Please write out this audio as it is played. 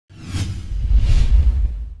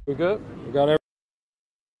We good? We got every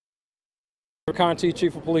County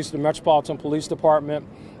Chief of Police of the Metropolitan Police Department.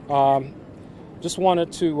 Just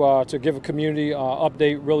wanted to give a community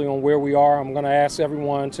update really on where we are. I'm going to ask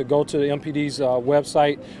everyone to go to the MPD's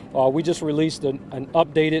website. We just released an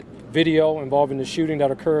updated video involving the shooting that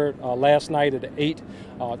occurred last night at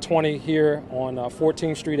 8:20 here on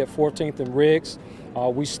 14th Street at 14th and Riggs.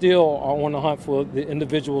 We still are on the hunt for the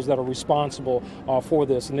individuals that are responsible for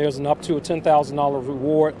this, and there's an up to a $10,000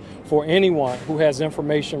 reward for anyone who has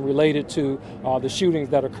information related to the shootings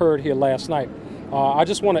that occurred here last night. I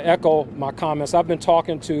just want to echo my comments. I've been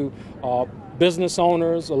talking to business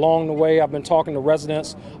owners along the way. I've been talking to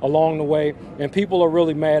residents along the way, and people are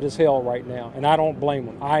really mad as hell right now, and I don't blame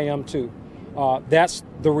them. I am too. That's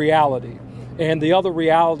the reality. And the other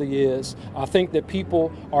reality is, I think that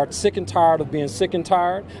people are sick and tired of being sick and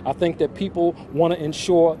tired. I think that people want to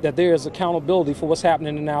ensure that there is accountability for what's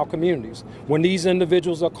happening in our communities. When these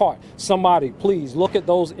individuals are caught, somebody, please look at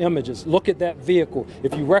those images. Look at that vehicle.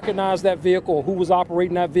 If you recognize that vehicle or who was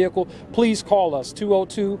operating that vehicle, please call us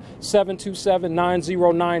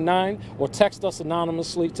 202-727-9099 or text us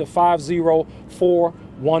anonymously to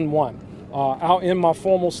 50411. I'll end my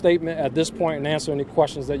formal statement at this point and answer any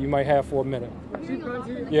questions that you might have for a minute.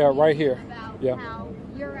 Yeah, right here. Yeah. How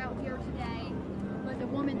you're out here today, but the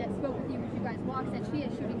woman that spoke with you as you guys walked said she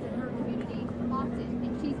has shootings in her community often,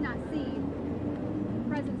 and she's not seen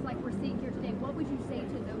presence like we're seeing here today. What would you say to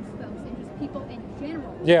those folks and just people in general?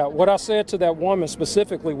 Yeah, what I said to that woman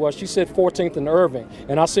specifically was, she said 14th and Irving,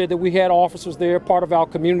 and I said that we had officers there, part of our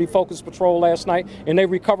community focused patrol last night, and they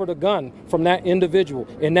recovered a gun from that individual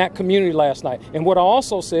in that community last night. And what I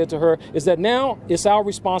also said to her is that now it's our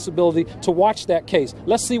responsibility to watch that case.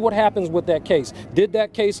 Let's see what happens with that case. Did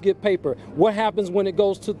that case get paper? What happens when it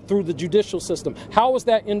goes through the judicial system? How is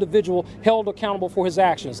that individual held accountable for his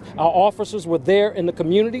actions? Our officers were there in the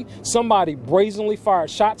community. Somebody brazenly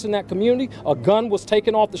fired shots in that community. A gun was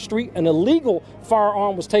taken off the street. An illegal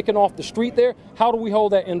firearm was taken off the street there. How do we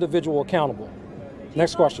hold that individual accountable?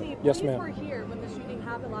 Next question. Yes, ma'am. Police were here when the shooting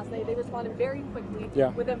happened last night. They responded very quickly,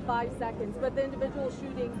 within 5 seconds. But the individual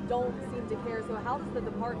shooting don't seem to care. So how does the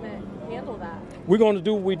department handle that? We're going to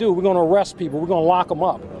do what we do. We're going to arrest people. We're going to lock them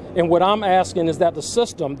up. And what I'm asking is that the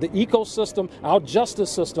system, the ecosystem, our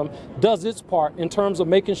justice system, does its part in terms of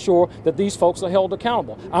making sure that these folks are held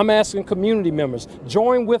accountable. I'm asking community members,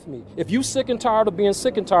 join with me. If you're sick and tired of being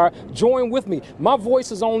sick and tired, join with me. My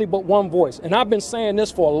voice is only but one voice, and I've been saying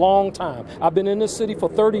this for a long time. I've been in this city for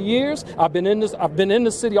 30 years. I've been in this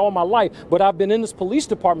city all my life, but I've been in this police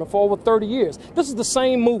department for over 30 years. This is the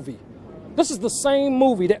same movie. This is the same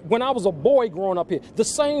movie that when I was a boy growing up here, the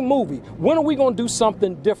same movie. When are we going to do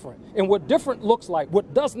something different? And what different looks like,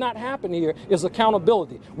 what does not happen here is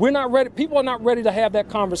accountability. We're not ready. People are not ready to have that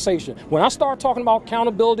conversation. When I start talking about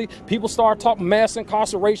accountability, people start talking mass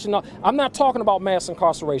incarceration. I'm not talking about mass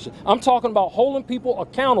incarceration. I'm talking about holding people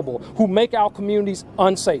accountable who make our communities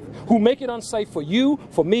unsafe, who make it unsafe for you,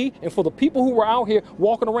 for me, and for the people who were out here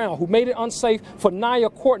walking around, who made it unsafe for Nia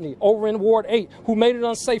Courtney over in Ward 8, who made it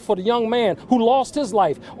unsafe for the young man who lost his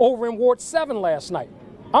life over in Ward 7 last night.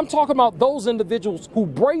 I'm talking about those individuals who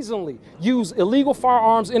brazenly use illegal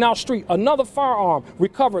firearms in our street. Another firearm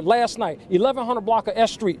recovered last night, 1100 block of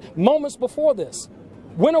S Street, moments before this.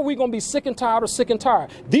 When are we going to be sick and tired or sick and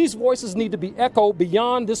tired? These voices need to be echoed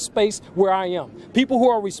beyond this space where I am. People who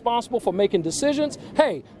are responsible for making decisions,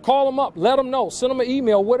 hey, call them up, let them know, send them an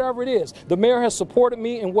email, whatever it is. The mayor has supported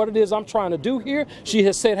me in what it is I'm trying to do here. She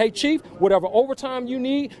has said, hey, chief, whatever overtime you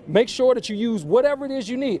need, make sure that you use whatever it is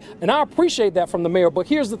you need. And I appreciate that from the mayor. But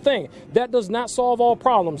here's the thing, that does not solve all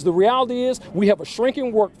problems. The reality is we have a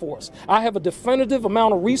shrinking workforce. I have a definitive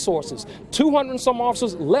amount of resources, 200 and some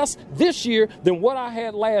officers less this year than what I had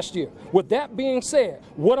last year. With that being said,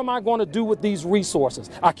 what am I going to do with these resources?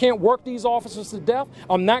 I can't work these officers to death.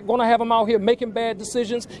 I'm not going to have them out here making bad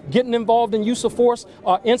decisions, getting involved in use of force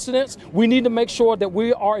incidents. We need to make sure that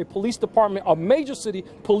we are a police department, a major city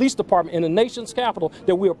police department in the nation's capital,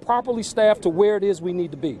 that we are properly staffed to where it is we need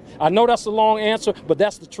to be. I know that's a long answer, but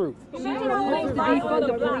that's the truth. This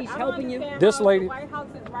lady. The White House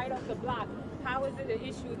is right up the block. How is it an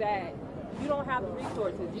issue that you don't have the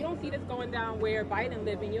resources? You don't see this going down where Biden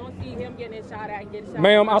living. You don't see him getting shot at and getting shot.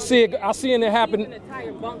 Ma'am, I see it happen.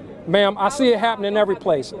 Ma'am, I see it happening in every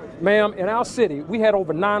place. Ma'am, in our city, we had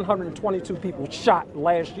over 922 people shot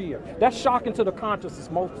last year. That's shocking to the conscience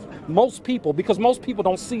of most people, because most people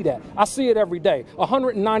don't see that. I see it every day.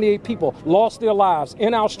 198 people lost their lives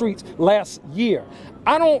in our streets last year.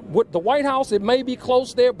 With the White House, it may be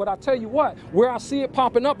close there, but I tell you what, where I see it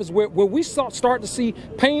popping up is where we start to see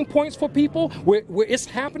pain points for people, where it's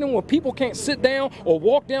happening when people can't sit down or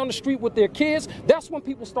walk down the street with their kids. That's when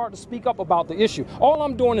people start to speak up about the issue. All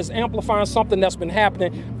I'm doing is amplifying something that's been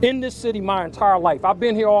happening in this city my entire life. I've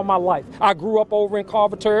been here all my life. I grew up over in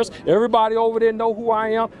Carver Terrace. Everybody over there know who I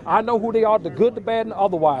am. I know who they are, the good, the bad, and the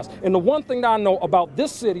otherwise. And the one thing that I know about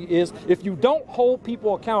this city is if you don't hold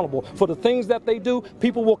people accountable for the things that they do,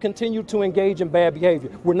 people will continue to engage in bad behavior.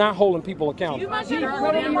 We're not holding people accountable.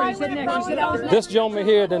 This gentleman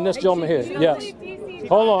here, then this gentleman here. Yes.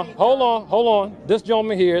 Hold on. This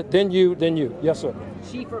gentleman here, then you. Yes, sir.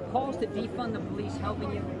 Chief, are calls to defund the police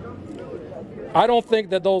helping you? I don't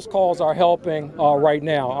think that those calls are helping right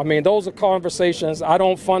now. I mean, those are conversations. I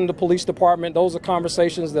don't fund the police department. Those are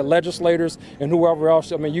conversations that legislators and whoever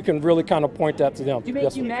else, I mean, you can really kind of point that to them. Do you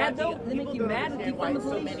make you mad, though? Does it make you mad to defund the police?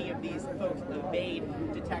 So many of these folks evade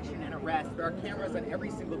detection and arrest. There are cameras on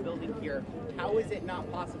every single building here. How is it not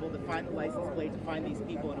possible to find the license plate, to find these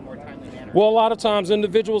people in a more timely manner? Well, a lot of times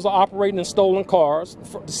individuals are operating in stolen cars.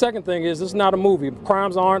 The second thing is, it's not a movie.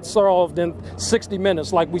 Crimes aren't solved in 60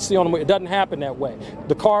 minutes like we see on the movie. It doesn't happen that way.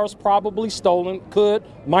 The car is probably stolen,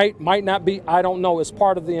 might not be, I don't know. It's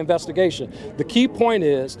part of the investigation. The key point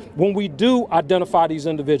is, when we do identify these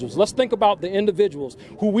individuals, let's think about the individuals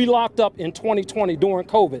who we locked up in 2020 during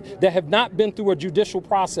COVID that have not been through a judicial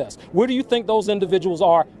process. Where do you think those individuals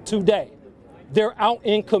are today? They're out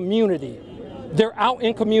in community. They're out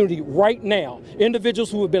in community right now. Individuals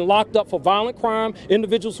who have been locked up for violent crime,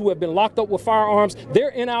 individuals who have been locked up with firearms, they're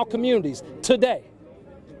in our communities today.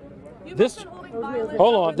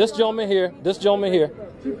 Hold on, this gentleman here.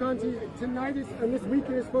 Chief Conti, tonight and this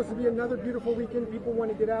weekend is supposed to be another beautiful weekend. People want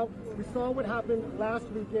to get out. We saw what happened last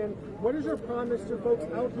weekend. What is your promise to folks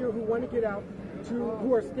out here who want to get out,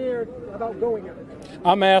 who are scared about going out?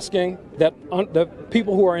 I'm asking that the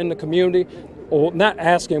people who are in the community, or not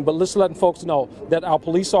asking, but let's letting folks know that our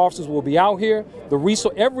police officers will be out here.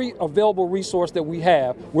 Every available resource that we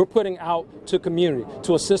have, we're putting out to community,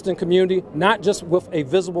 to assist in community, not just with a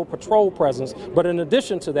visible patrol presence, but in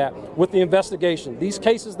addition to that, with the investigation. These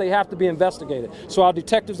cases, they have to be investigated. So our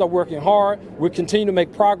detectives are working hard. We continue to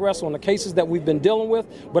make progress on the cases that we've been dealing with,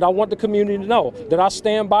 but I want the community to know that I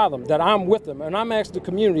stand by them, that I'm with them, and I'm asking the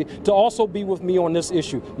community to also be with me on this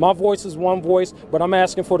issue. My voice is one voice, but I'm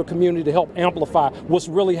asking for the community to help amplify what's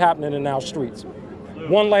really happening in our streets.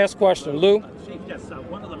 One last question, Lou. Chief, yes,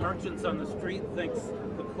 one of the merchants on the street thinks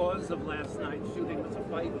the cause of last night's shooting was a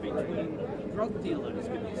fight between drug dealers.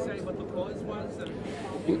 Can you say what the cause was? And,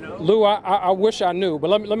 you know? Lou, I wish I knew, but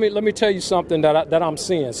let me tell you something that I'm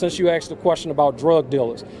seeing. Since you asked the question about drug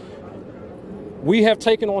dealers, we have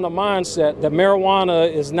taken on a mindset that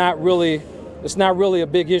marijuana is not really a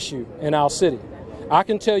big issue in our city. I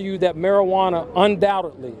can tell you that marijuana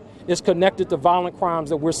undoubtedly is connected to violent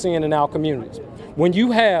crimes that we're seeing in our communities. When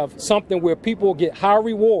you have something where people get high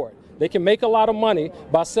reward, they can make a lot of money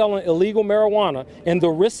by selling illegal marijuana, and the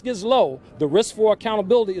risk is low, the risk for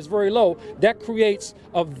accountability is very low, that creates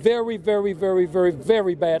a very, very, very, very,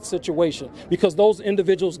 very bad situation, because those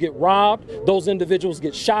individuals get robbed, those individuals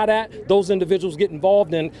get shot at, those individuals get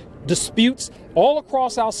involved in disputes all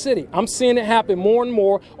across our city. I'm seeing it happen more and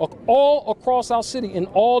more all across our city in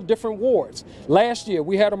all different wards. Last year,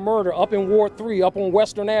 we had a murder up in Ward 3, up on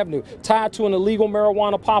Western Avenue, tied to an illegal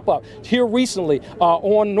marijuana pop-up. Here recently,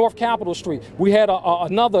 on North Capitol Street, we had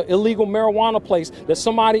another illegal marijuana place that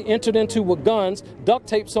somebody entered into with guns, duct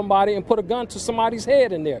taped somebody, and put a gun to somebody's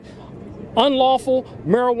head in there. Unlawful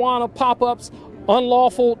marijuana pop-ups,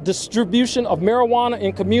 unlawful distribution of marijuana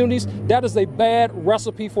in communities, that is a bad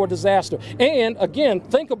recipe for disaster. And again,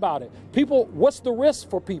 think about it. People, what's the risk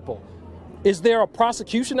for people? Is there a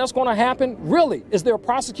prosecution that's going to happen? Really? Is there a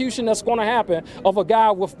prosecution that's going to happen of a guy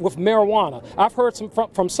with marijuana? I've heard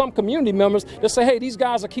from some community members that say, hey, these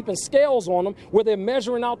guys are keeping scales on them where they're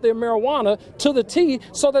measuring out their marijuana to the T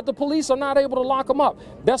so that the police are not able to lock them up.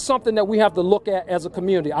 That's something that we have to look at as a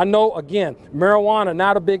community. I know, again, marijuana,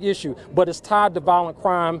 not a big issue, but it's tied to violent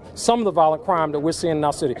crime, some of the violent crime that we're seeing in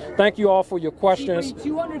our city. Thank you all for your questions. Are you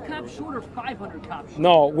 200 cops short or 500 cops short?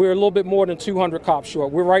 No, we're a little bit more than 200 cops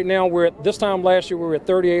short. We're at this time last year we were at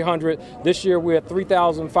 3,800. This year we're at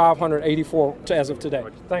 3,584 as of today.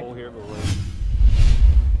 Thank you.